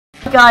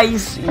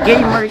guys,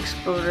 Gamer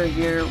Explorer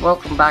here.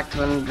 Welcome back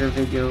to another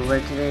video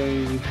where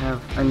today we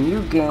have a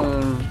new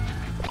game.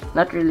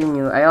 Not really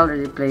new, I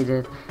already played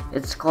it.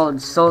 It's called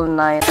Soul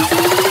Knight.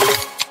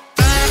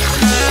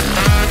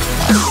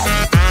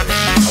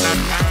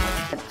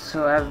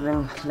 So I've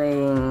been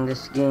playing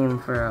this game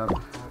for a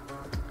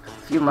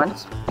few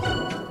months.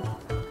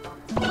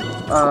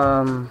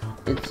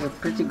 It's a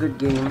pretty good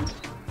game.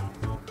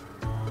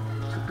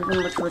 So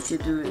pretty much what you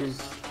do is,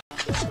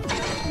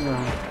 you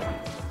know,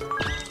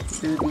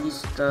 do these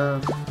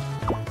stuff.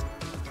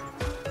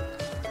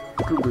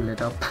 Google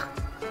it up.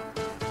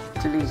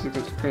 It's too easy to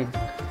explain.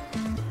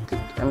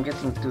 I'm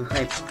getting too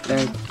hyped,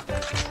 guys.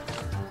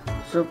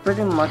 So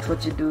pretty much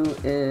what you do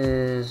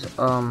is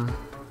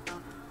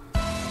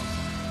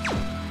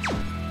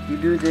you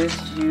do this.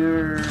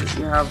 You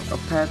have a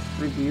pet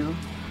with you,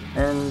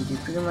 and you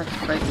pretty much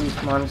fight these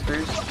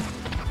monsters.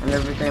 And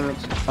every time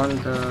it's on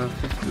the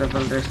 5th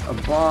level, there's a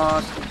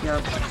boss that you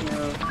have to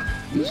kill.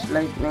 These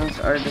lightnings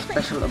are the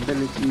special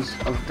abilities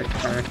of the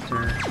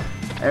character.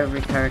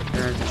 Every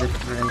character has a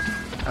different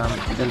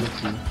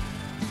ability.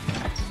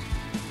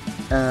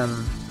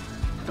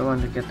 Don't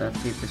want to get that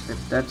paper slip.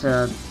 That's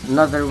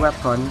another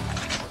weapon.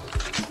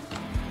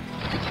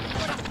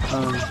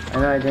 I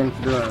know I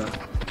didn't do an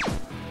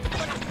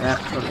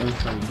actual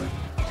intro, but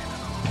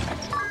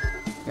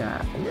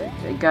yeah,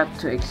 I got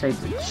too excited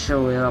to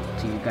show it up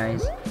to you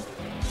guys.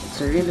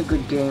 It's a really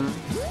good game.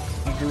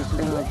 I've been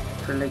playing it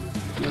for like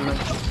 2,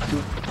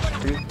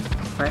 3,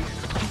 5,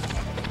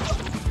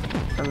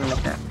 something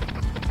like that.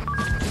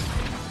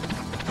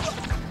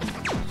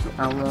 So I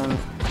won't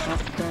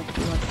talk that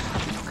much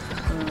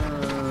because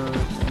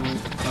I need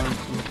to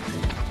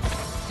concentrate.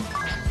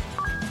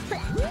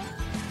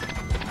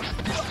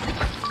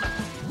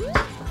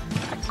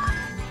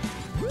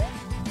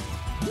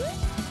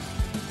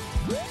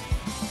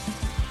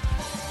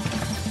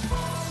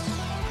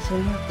 So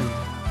nothing.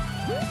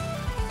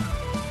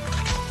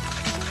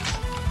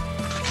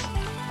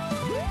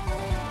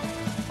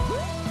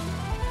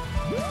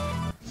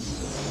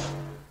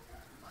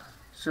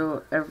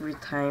 So every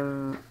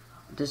time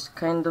this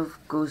kind of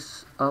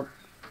goes up,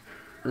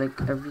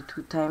 like every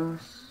 2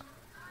 times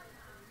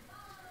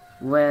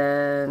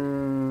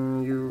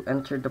when you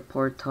enter the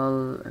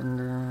portal, and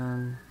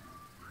then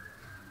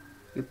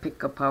you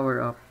pick a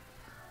power up.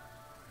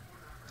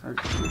 I'll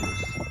just do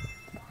this.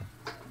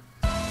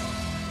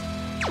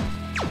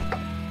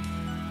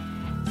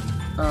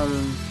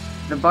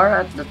 The bar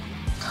at the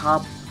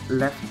top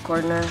left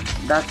corner,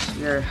 that's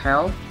your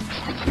health,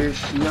 your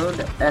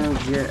shield, and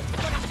your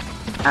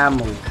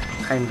ammo,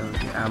 kind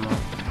of your ammo.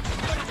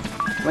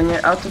 When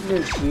you're out of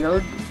your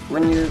shield,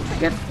 when you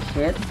get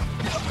hit,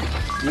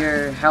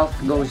 your health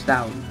goes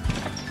down.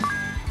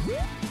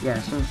 Yeah,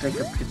 seems like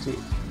a pretty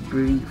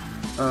brief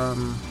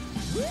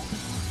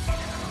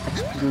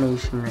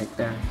explanation right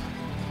there.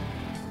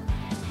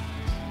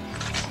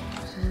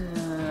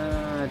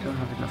 I don't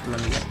have enough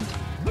money yet.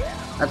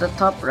 At the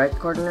top right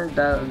corner,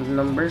 the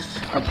numbers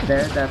up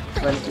there, that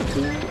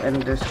 22,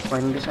 and there's a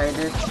coin beside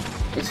it.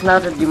 It's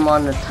not a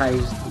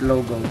demonetized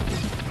logo.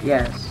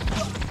 Yes.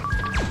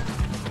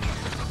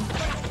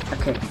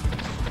 Okay.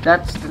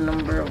 That's the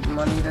number of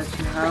money that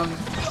you have.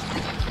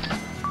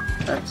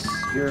 That's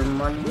your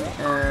money,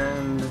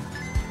 and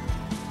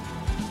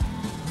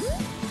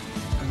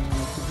I'm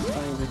going to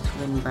buy the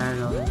twin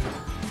barrel.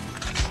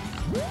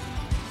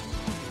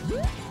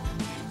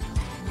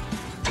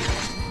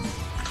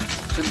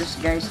 So this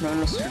guy's name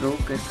is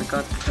Rogue. I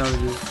forgot to tell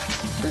you.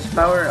 His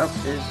power up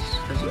is,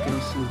 as you can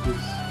see,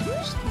 he's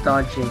just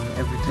dodging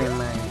every time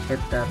I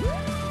hit that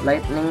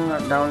lightning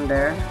down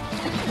there.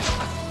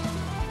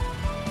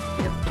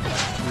 Yep,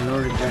 no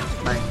regrets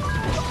buying this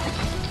game.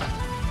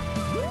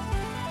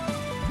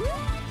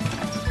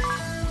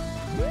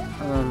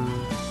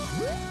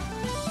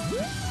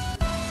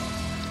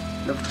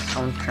 Love the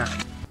soundtrack.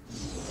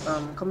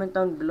 Comment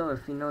down below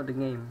if you know the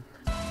game.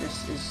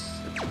 This is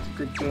a pretty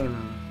good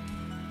game.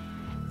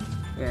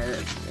 Yeah,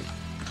 like,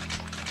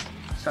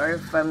 sorry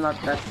if I'm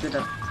not that good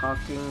at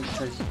talking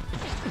because,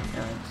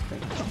 it's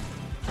like.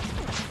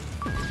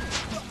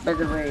 By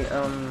the way,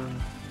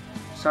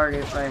 sorry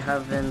if I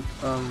haven't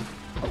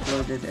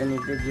uploaded any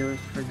videos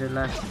for the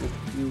last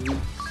few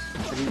weeks,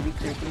 3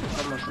 weeks, I think,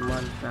 almost a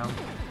month now.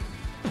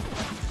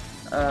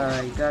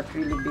 I got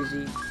really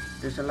busy.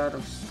 There's a lot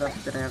of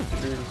stuff that I have to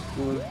do in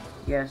school.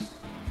 Yes,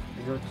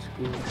 I go to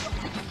school.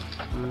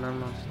 I'm a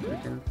normal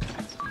student.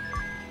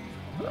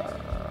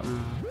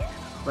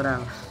 What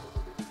else?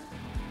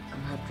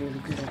 I'm not really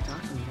good at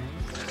talking,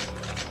 guys.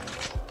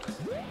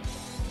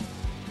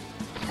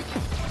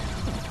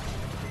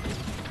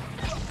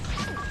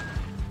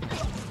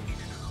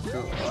 So,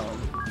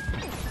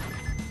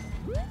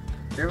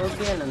 there will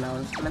be an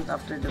announcement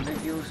after the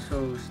video,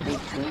 so stay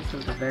tuned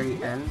till the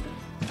very end.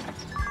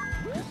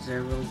 Because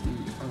there will be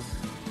a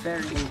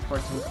very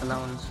important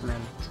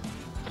announcement.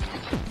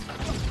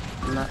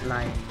 I'm not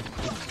lying,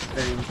 it's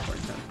very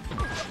important.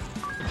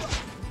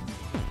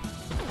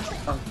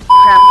 Oh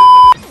crap!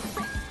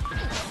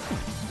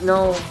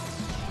 No!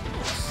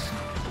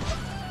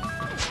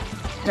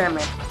 Damn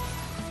it.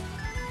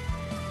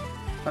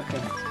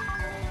 Okay.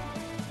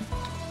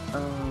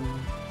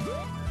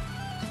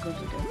 Let's go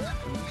to the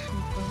exclamation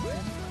point.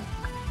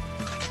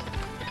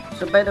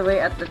 So by the way,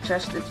 at the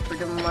chest, it's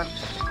pretty much,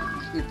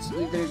 it's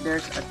either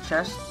there's a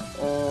chest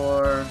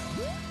or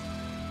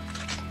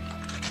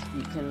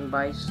you can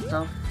buy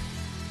stuff,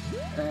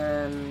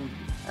 and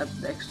at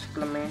the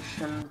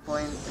exclamation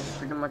point, it's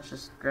pretty much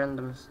just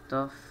random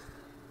stuff.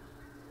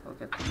 I'll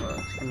get the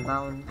world and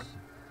bounce.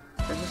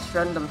 There's just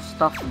random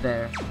stuff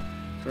there,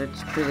 so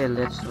it's pretty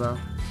lit as well.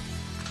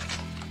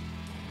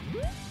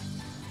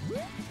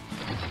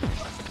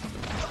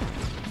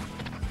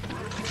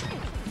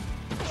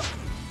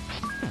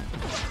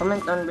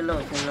 Comment down below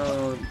if you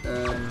know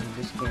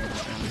this game.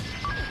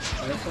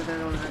 I said that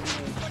already.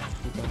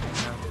 You think I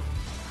have?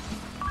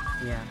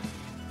 Yeah.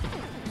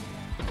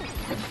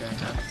 Yes, I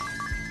have.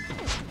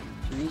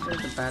 So these are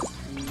the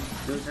batteries.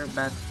 Those are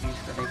batteries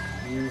that I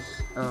could use.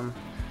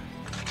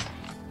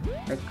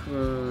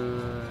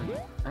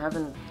 I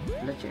haven't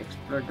let you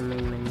explore the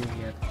main menu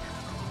yet.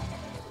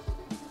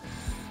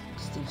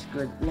 This thing's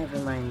good. Never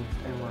mind.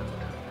 I want.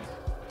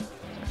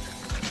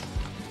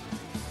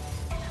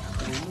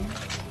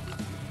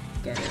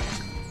 Get it.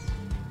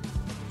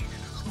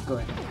 It's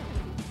good.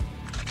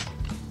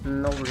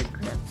 No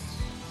regrets.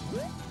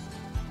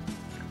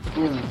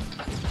 Boom.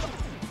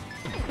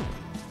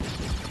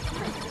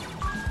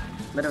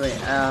 By the way,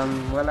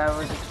 when I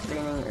was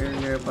explaining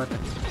earlier about the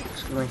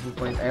exclamation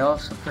point, I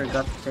also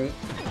forgot to say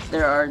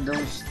there are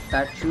those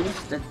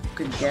statues that you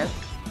could get,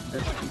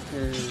 that you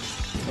could,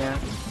 yeah.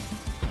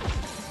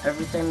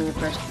 Every time you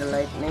press the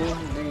lightning,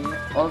 they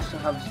also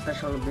have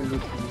special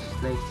abilities,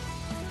 like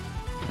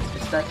the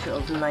Statue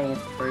of Night,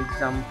 for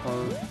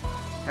example.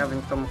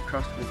 Haven't come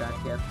across with that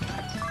yet.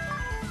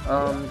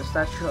 The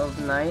Statue of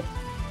Night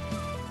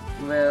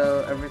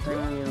will, every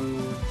time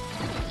you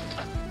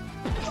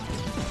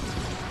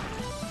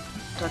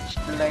touch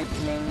the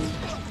lightning,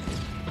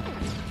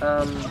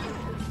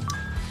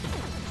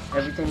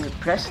 every time you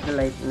press the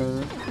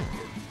lightning,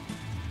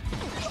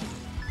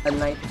 a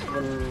knight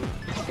will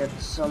get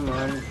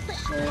summoned.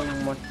 So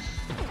much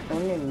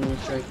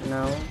enemies right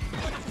now.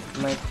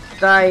 Might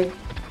die.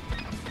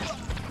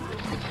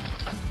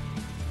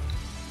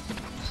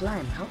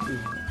 Slime, help me.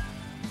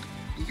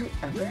 Do you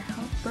ever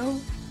help, bro?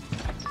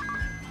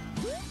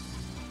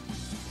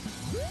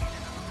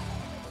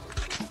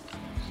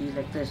 See,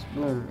 like this,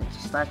 boom. It's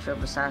a statue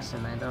of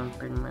assassin. I don't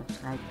pretty much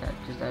like that,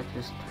 because that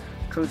just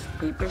throws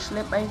paper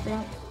slip, I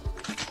think.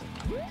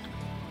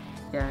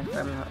 Yeah, if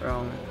I'm not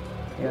wrong.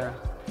 Yeah.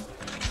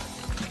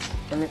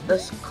 And it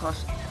does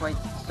cost quite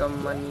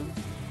some money.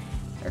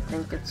 I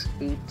think it's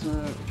 $15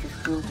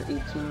 to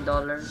 $18.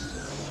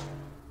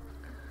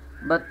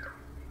 But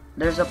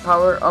there's a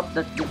power up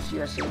that gives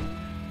you a save.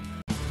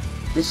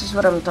 This is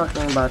what I'm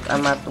talking about.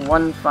 I'm at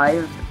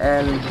 1.5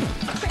 and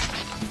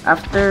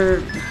after...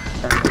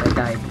 Damn it, I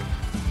died.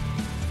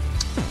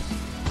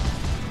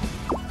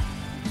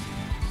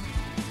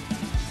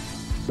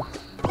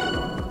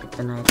 Pick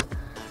the knife.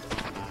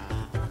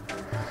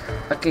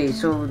 Okay,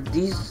 so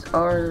these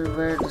are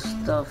where the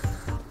stuff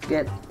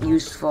get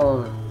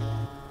useful.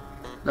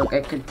 Look,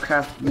 I could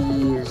craft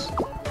these,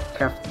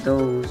 craft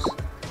those,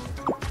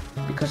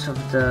 because of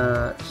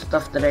the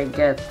stuff that I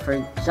get. For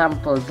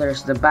example,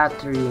 there's the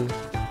battery.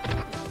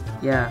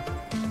 Yeah.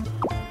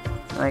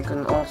 I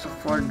can also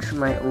forge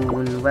my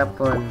own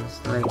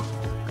weapons, like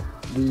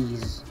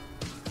these.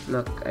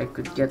 Look, I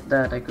could get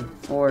that, I could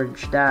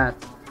forge that.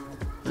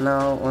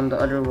 Now, on the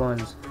other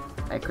ones,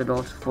 I could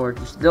also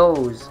forge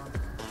those.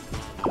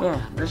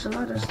 Yeah, there's a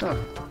lot of stuff.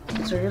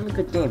 It's a really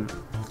good game.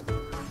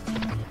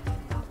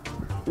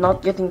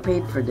 Not getting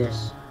paid for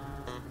this.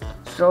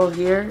 So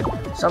here,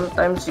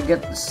 sometimes you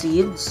get the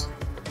seeds.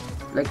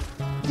 Like,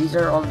 these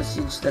are all the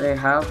seeds that I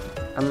have.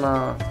 I'm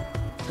gonna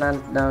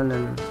plant down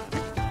and...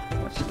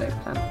 what should I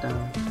plant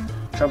down?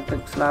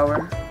 Trumpet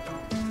flower.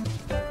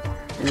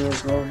 And you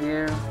go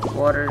here,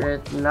 water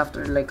it, and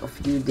after like a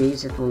few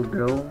days it will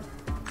grow.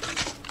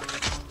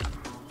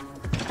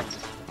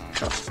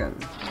 Shotgun.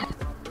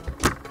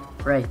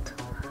 Right.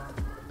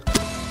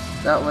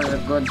 That was a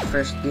good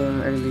first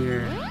game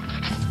earlier.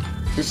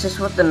 This is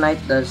what the knight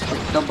does.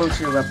 It doubles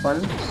your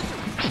weapons.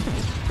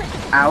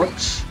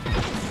 Ouch.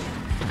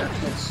 That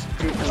hits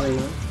straight away.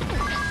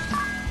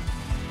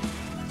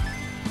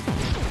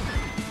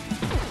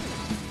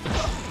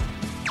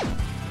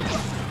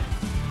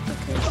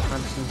 Okay,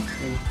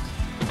 concentrate.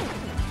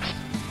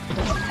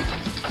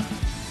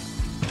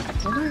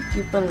 How do I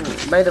keep on...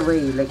 By the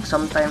way, like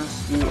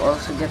sometimes you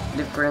also get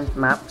different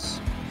maps.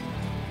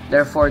 There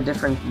are 4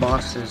 different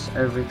bosses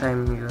every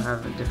time you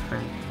have a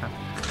different map.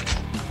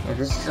 Yeah,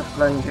 this is a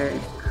plunger.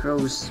 It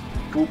throws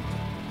poop.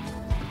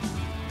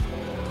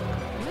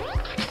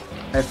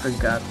 I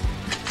forgot.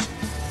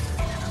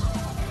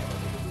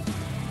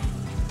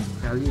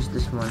 I'll use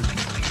this one.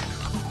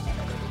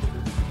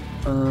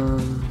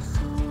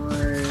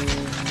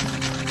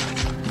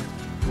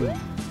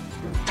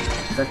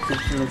 That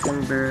gives me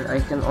timber. I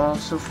can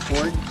also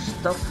forge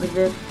stuff with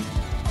it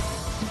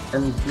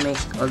and make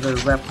other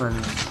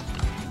weapons.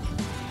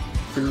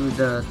 through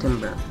the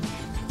timber.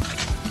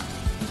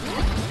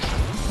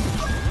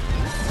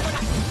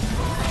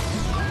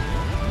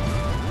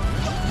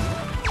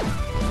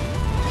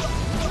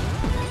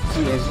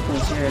 See, as you can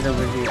see right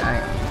over here, I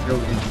am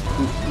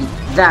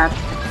throwing that.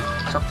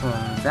 Suck on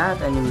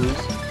that enemies.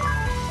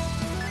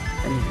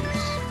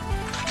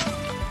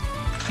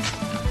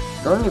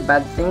 The only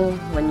bad thing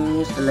when you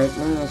use the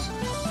lightning is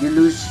you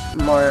lose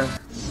more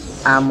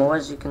ammo,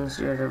 as you can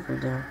see right over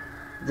there.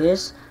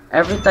 This,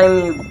 every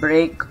time you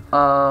break,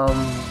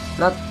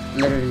 not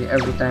literally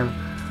every time,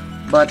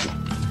 but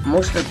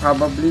mostly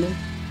probably,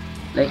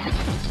 like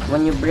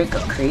when you break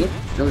a crate,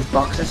 those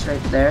boxes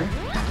right there,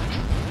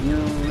 you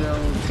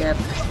will get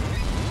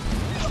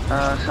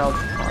a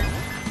health pot.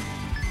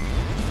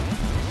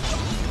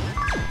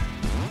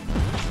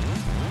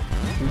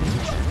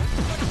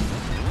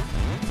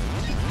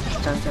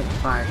 Sounds like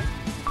fire.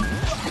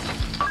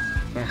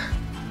 Yeah.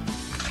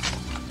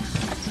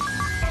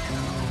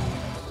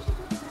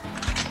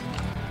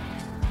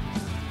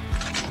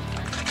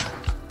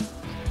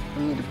 I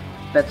need a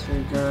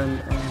better gun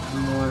and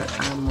more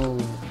ammo.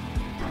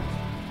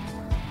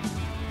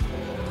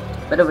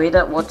 By the way,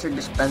 that water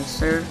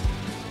dispenser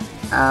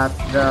at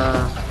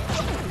the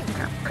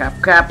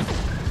crap.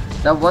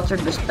 The water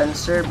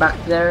dispenser back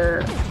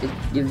there, it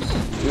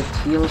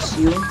heals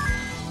you.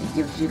 It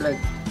gives you like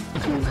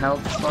 2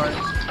 health bars,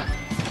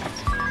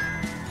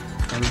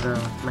 and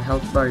my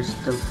health bar is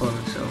still full,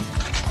 so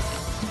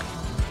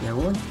yeah,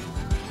 we'll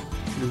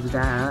do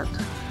that.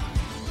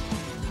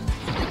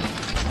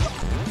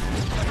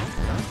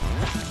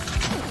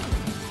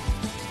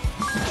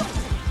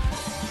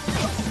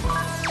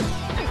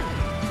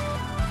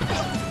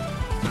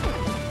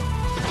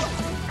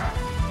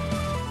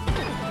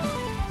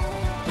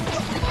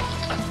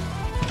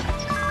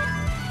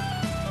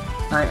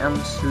 I am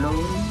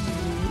slowly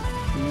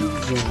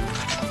losing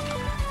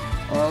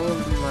all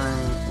of my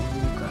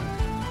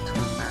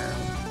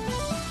barrel.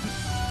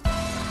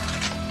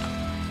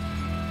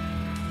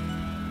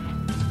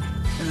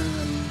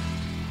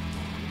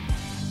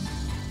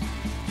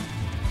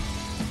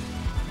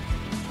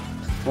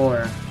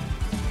 Four,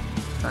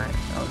 5.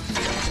 I'll just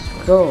get this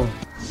one. Go.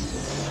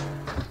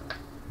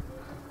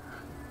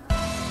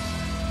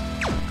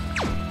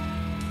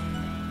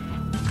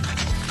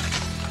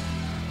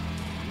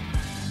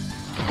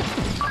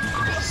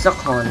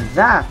 Suck on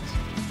that.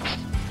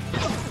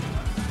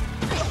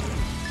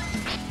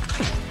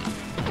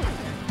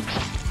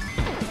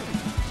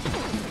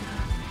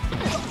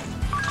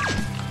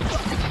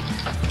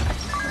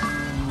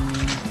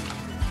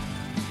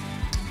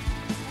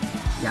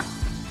 Yeah.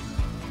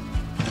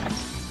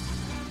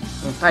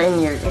 And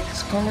Pioneer,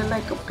 it's kind of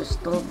like a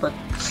pistol, but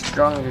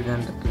stronger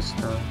than the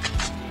pistol.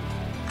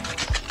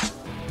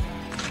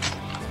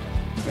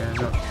 Yeah,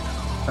 look.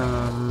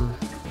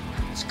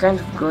 It's kind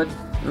of good,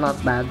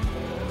 not bad.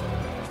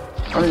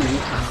 Only,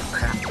 oh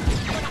crap.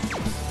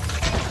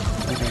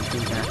 I didn't do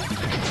that.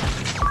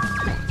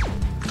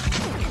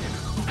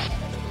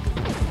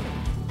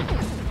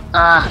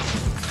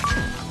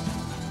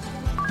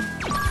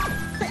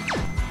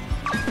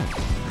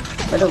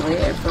 By the way,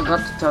 I forgot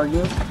to tell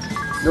you,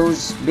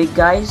 those big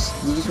guys,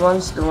 these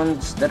ones, the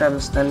ones that I'm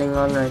standing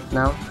on right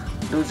now,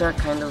 those are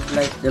kind of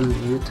like the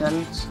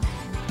mutants.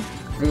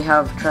 They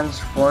have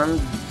transformed.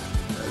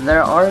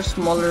 There are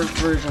smaller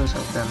versions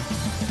of them,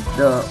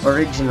 the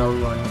original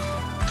ones.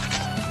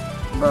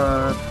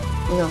 But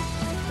you know,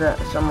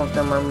 some of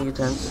them are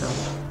mutants, so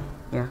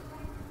yeah.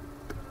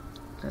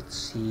 Let's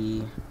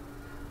see.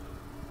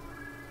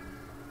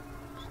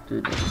 Let's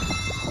do this.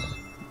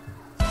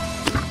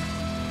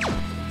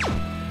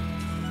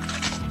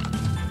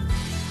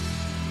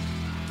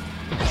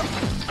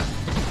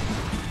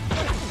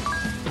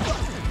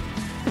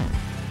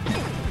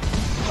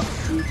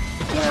 Shoot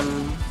them,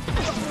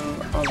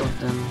 all of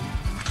them.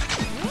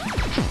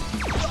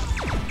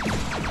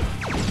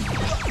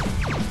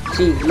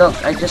 See, look,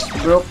 I just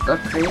broke a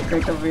crate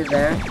right over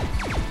there,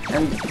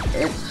 and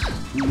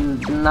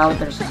now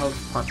there's a health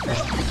pot there.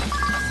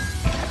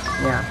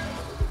 Yeah.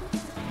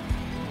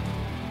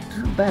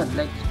 Too bad,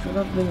 like, it would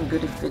have been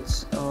good if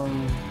it's, I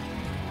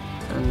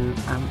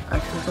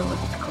forgot what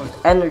it's called,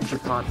 energy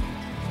pot.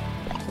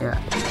 Yeah,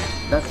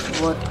 that's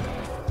what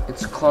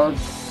it's called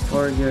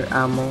for your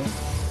ammo.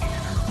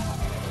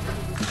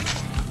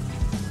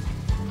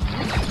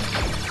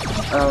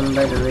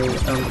 By the way,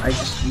 I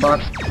just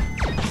bought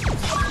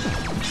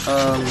a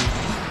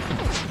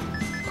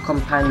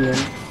companion.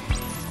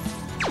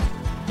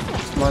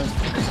 It's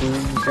Monster Cuisine.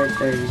 He's right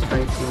there, he's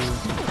fighting.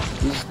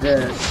 He's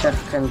the chef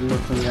kind of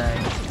looking guy.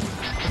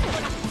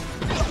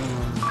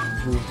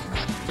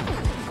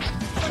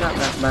 He's not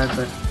that bad,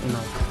 but you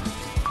know,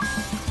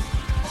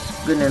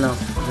 it's good enough.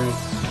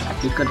 Like,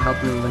 he could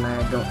help me when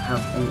I don't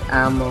have any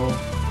ammo.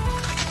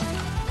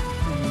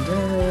 And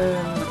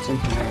then what's in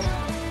here?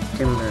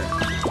 Timber.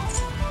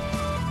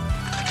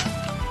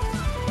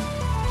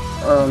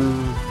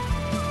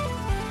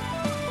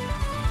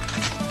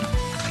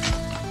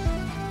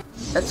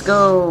 Let's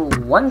go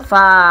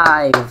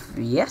 1-5.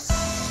 Yes,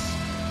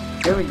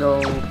 here we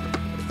go.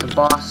 The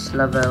boss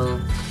level.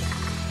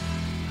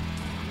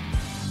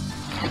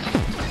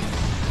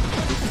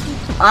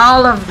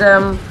 All of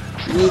them,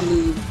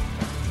 really.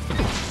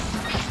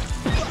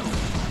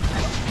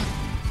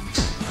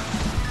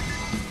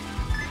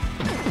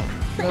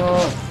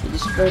 No, he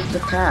destroyed the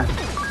cat.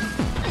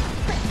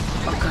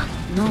 Oh god,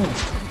 no.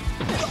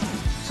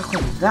 Suck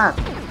on that.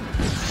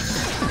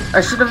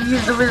 I should have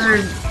used the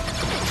wizard.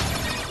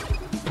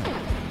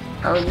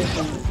 I'll use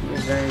the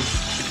wizard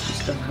if we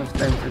still have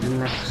time for the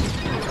next.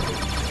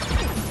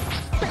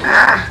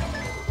 Ah!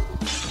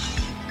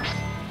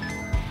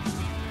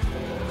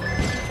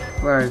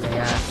 Where are they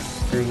at?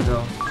 There you go.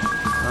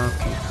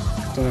 Okay.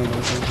 I think I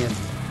don't think it.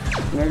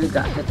 Nearly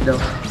got hit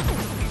though.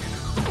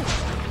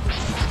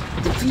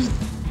 Defeat!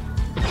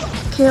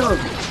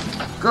 Killed!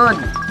 Good!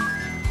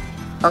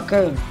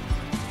 Okay.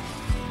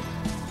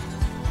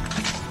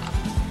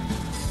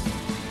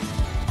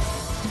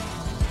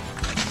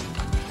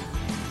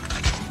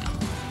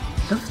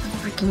 Love the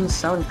freaking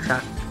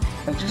soundtrack.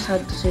 I just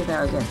had to say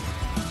that again.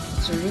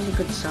 It's a really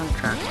good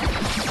soundtrack.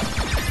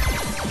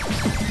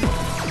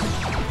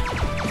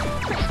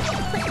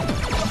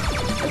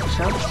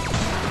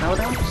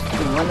 Shoutouts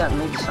to the one that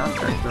made the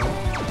soundtrack, bro.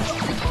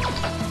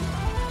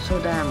 So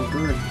damn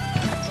good.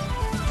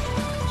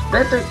 It's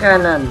better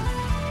canon.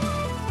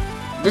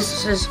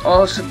 This is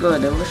also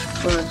good. I wish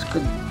bullets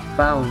could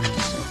bounce.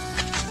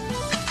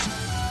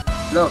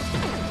 Look.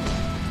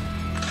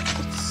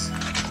 It's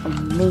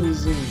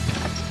amazing.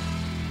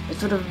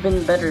 It would have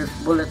been better if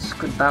bullets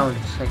could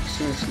bounce. Like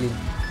seriously.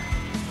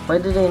 Why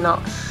did they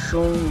not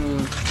show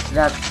me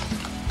that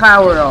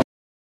power up?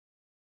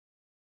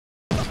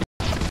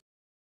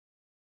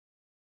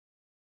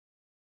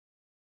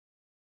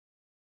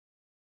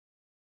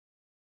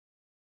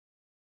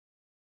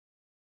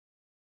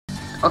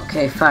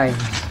 Okay, fine.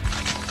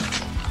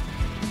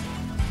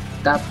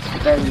 That's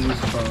very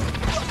useful.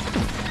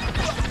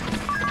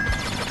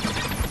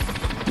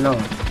 No.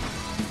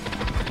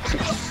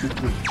 Trick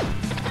shooting.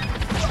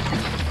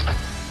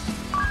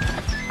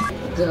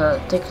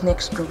 The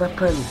techniques per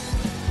weapon.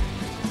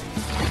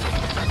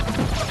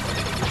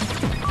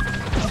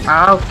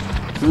 Ow!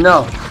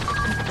 No!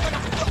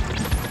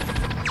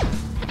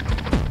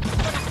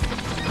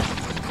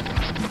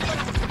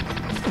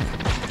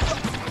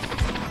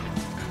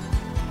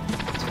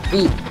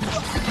 Feet.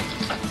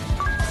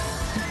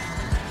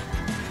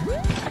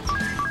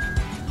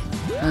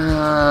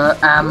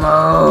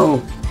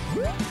 Ammo.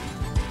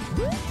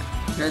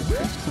 Red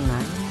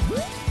 59.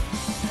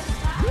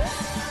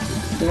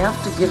 They have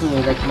to give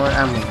me like more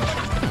ammo.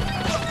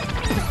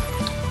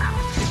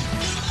 Ouch.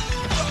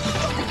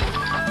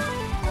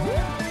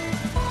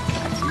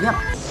 Yep.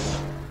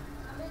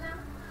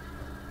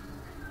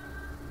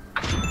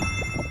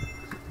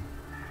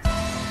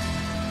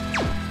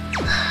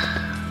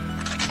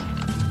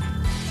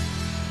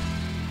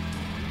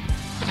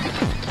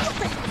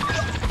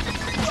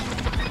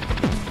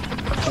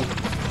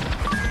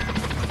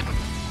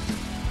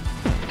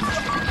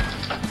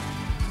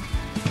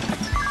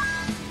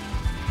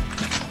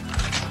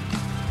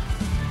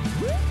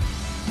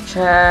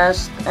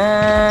 Chest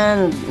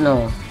and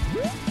no.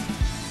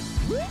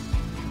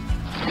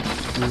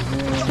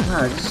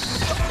 Wow, this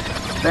is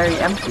very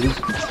empty.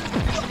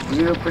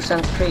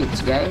 0%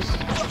 crates, guys.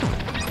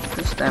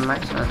 First time I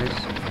saw this.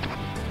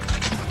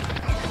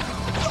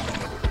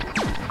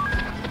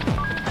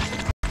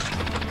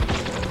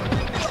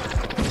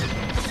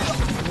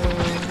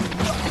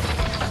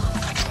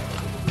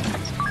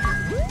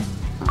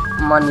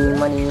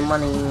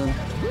 Money.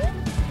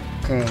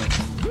 Okay.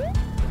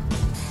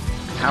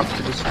 Have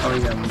to destroy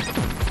them.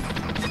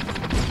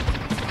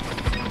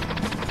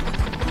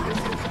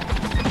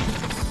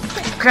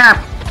 Crap!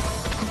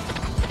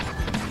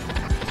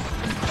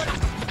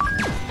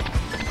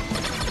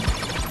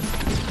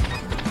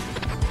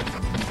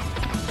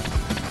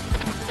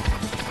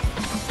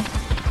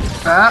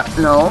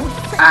 No.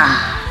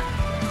 Ah.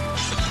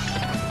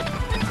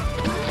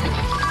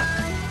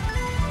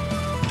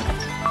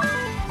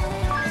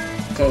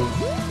 Okay.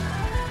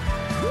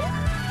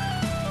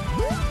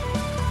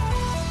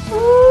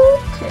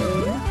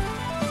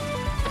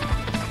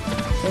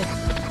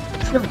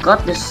 Should have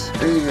got this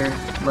earlier,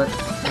 but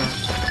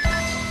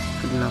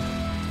good enough.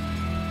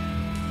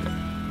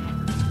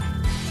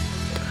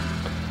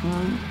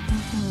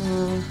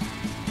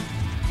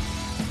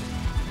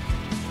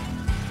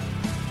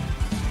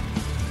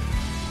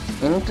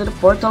 Into the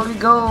portal we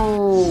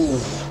go.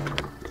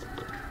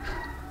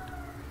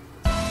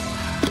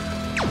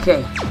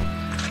 Okay,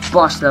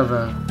 boss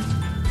level.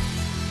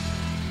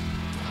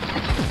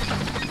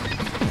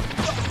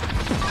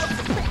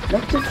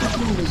 Like the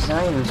freaking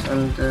designs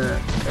on the...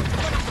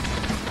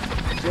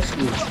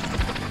 Seriously.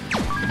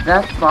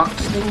 That box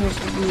thing used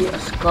to be a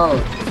skull.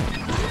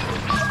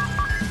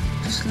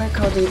 Just like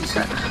how they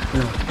design...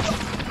 No.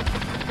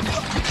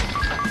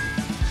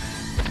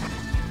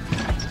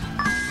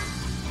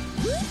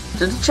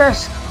 To the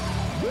chest!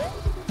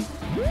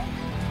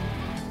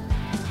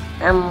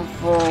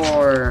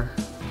 M4.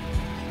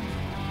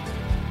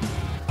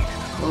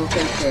 We'll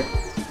take it.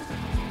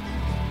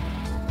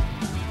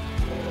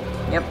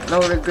 Yep, no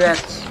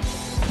regrets.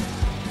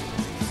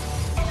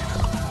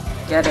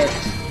 Get it.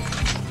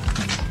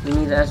 We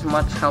need as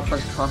much help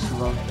as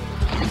possible.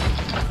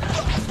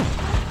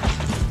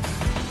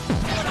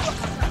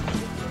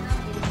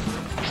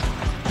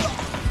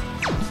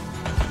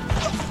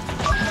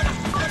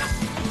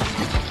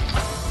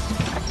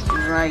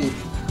 Right.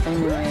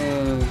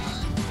 Anyways,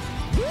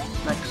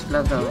 next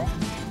level.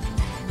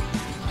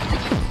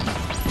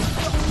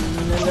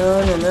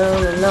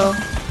 No.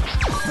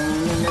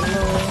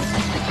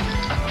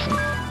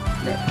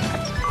 There.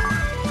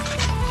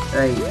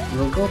 Right,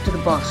 we'll go to the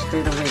boss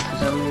straight away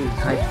because I'm really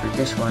hyped for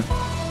this one.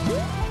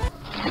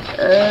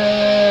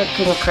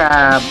 King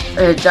crab,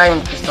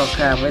 giant crystal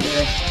crab. Where did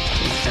I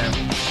king crab?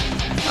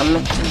 I'm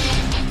mixing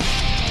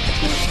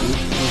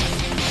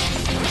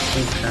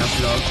king crab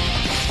log.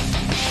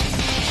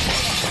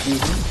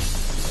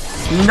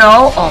 No!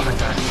 Oh my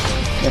god.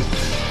 Yes.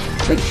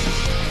 Like,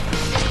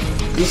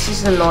 this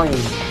is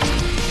annoying.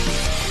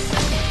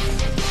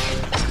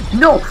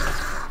 No!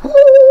 Oh,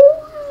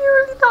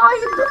 nearly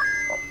died.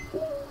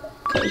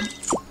 Okay.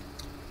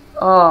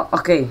 Oh,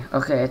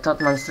 okay. I thought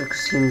Monster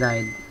Cuisine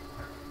died.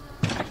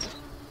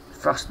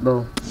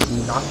 Frostbow.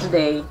 Not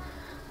today.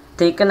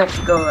 Take an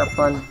extra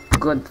weapon.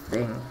 Good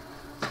thing.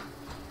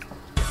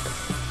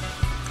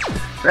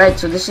 Right,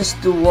 so this is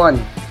 2-1.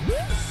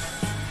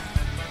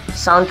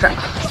 Soundtrack.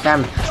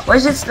 Damn. Why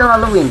is it still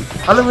Halloween?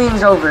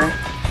 Halloween's over.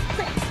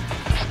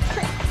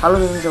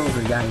 Halloween's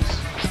over, guys.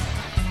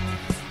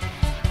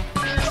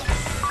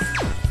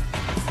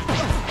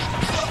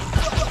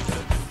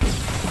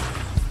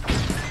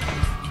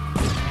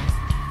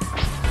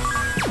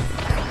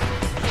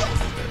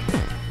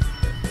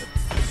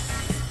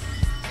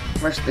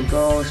 Where's the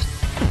ghost?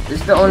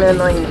 This is the only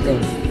annoying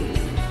thing.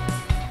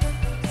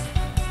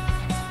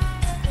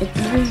 It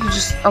really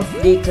just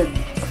updated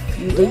a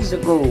few days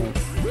ago.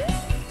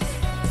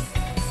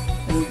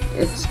 And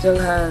it still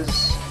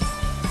has...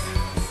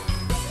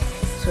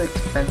 so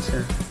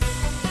expensive.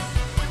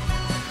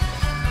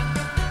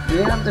 Do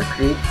we have the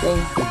crate thing?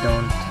 We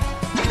don't.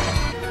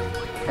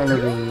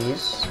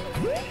 Anyways.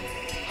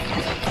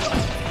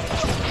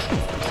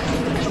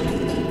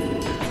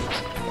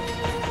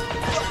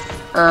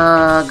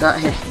 Got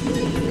hit.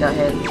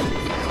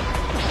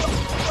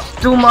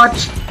 Too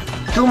much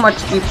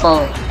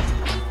people.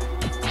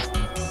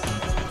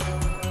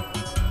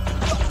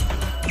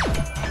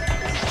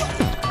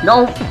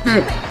 No,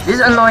 this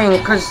is annoying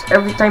because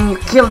every time you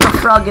kill the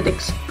frog it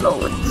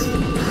explodes.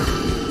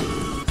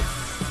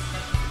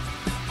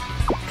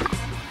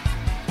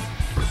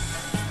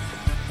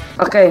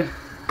 Okay,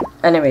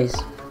 anyways.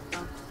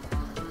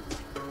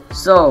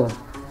 So,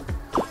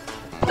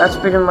 that's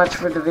pretty much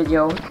for the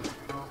video.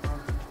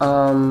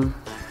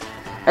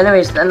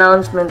 Anyways, the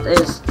announcement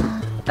is,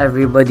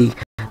 everybody,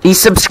 please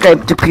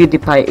subscribe to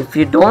PewDiePie if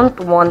you don't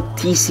want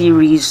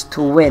T-Series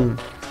to win.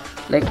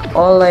 Like,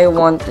 all I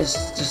want is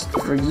just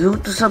for you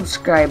to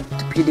subscribe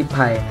to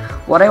PewDiePie.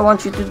 What I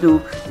want you to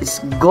do is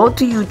go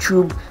to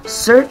YouTube,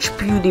 search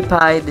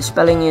PewDiePie, the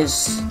spelling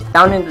is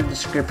down in the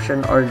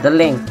description, or the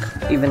link,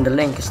 even the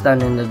link is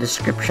down in the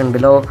description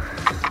below.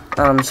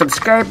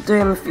 Subscribe to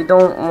him if you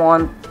don't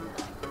want,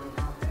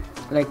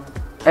 like,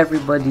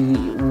 everybody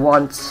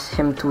wants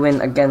him to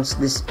win against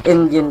this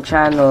Indian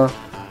channel,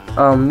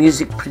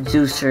 music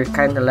producer,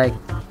 kind of like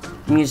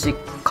music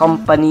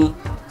company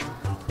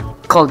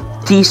called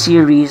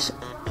T-Series.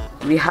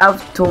 We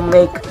have to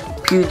make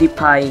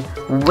PewDiePie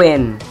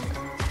win.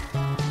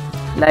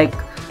 Like,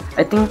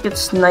 I think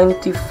it's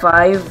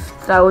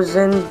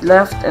 95,000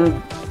 left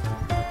and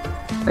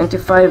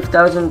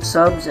 95,000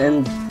 subs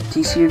and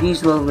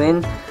T-Series will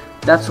win.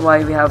 That's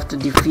why we have to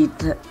defeat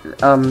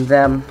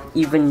them,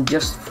 even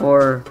just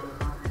for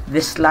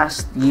this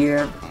last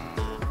year.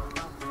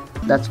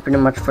 That's pretty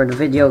much for the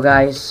video,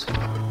 guys.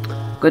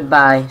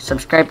 Goodbye.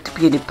 Subscribe to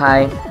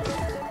PewDiePie.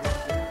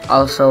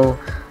 Also,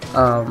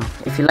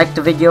 if you like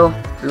the video,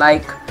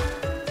 like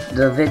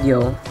the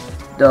video.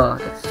 Duh,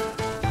 that's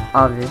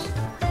obvious.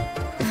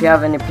 If you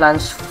have any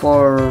plans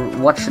for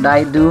what should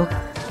I do,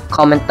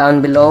 comment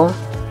down below.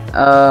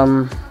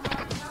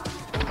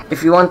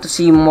 If you want to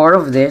see more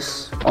of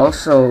this,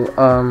 also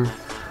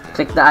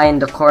click the eye in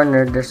the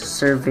corner. There's a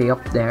survey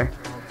up there.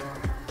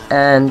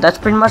 And that's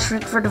pretty much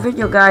it for the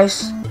video,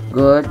 guys.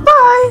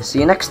 Goodbye. See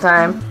you next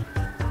time.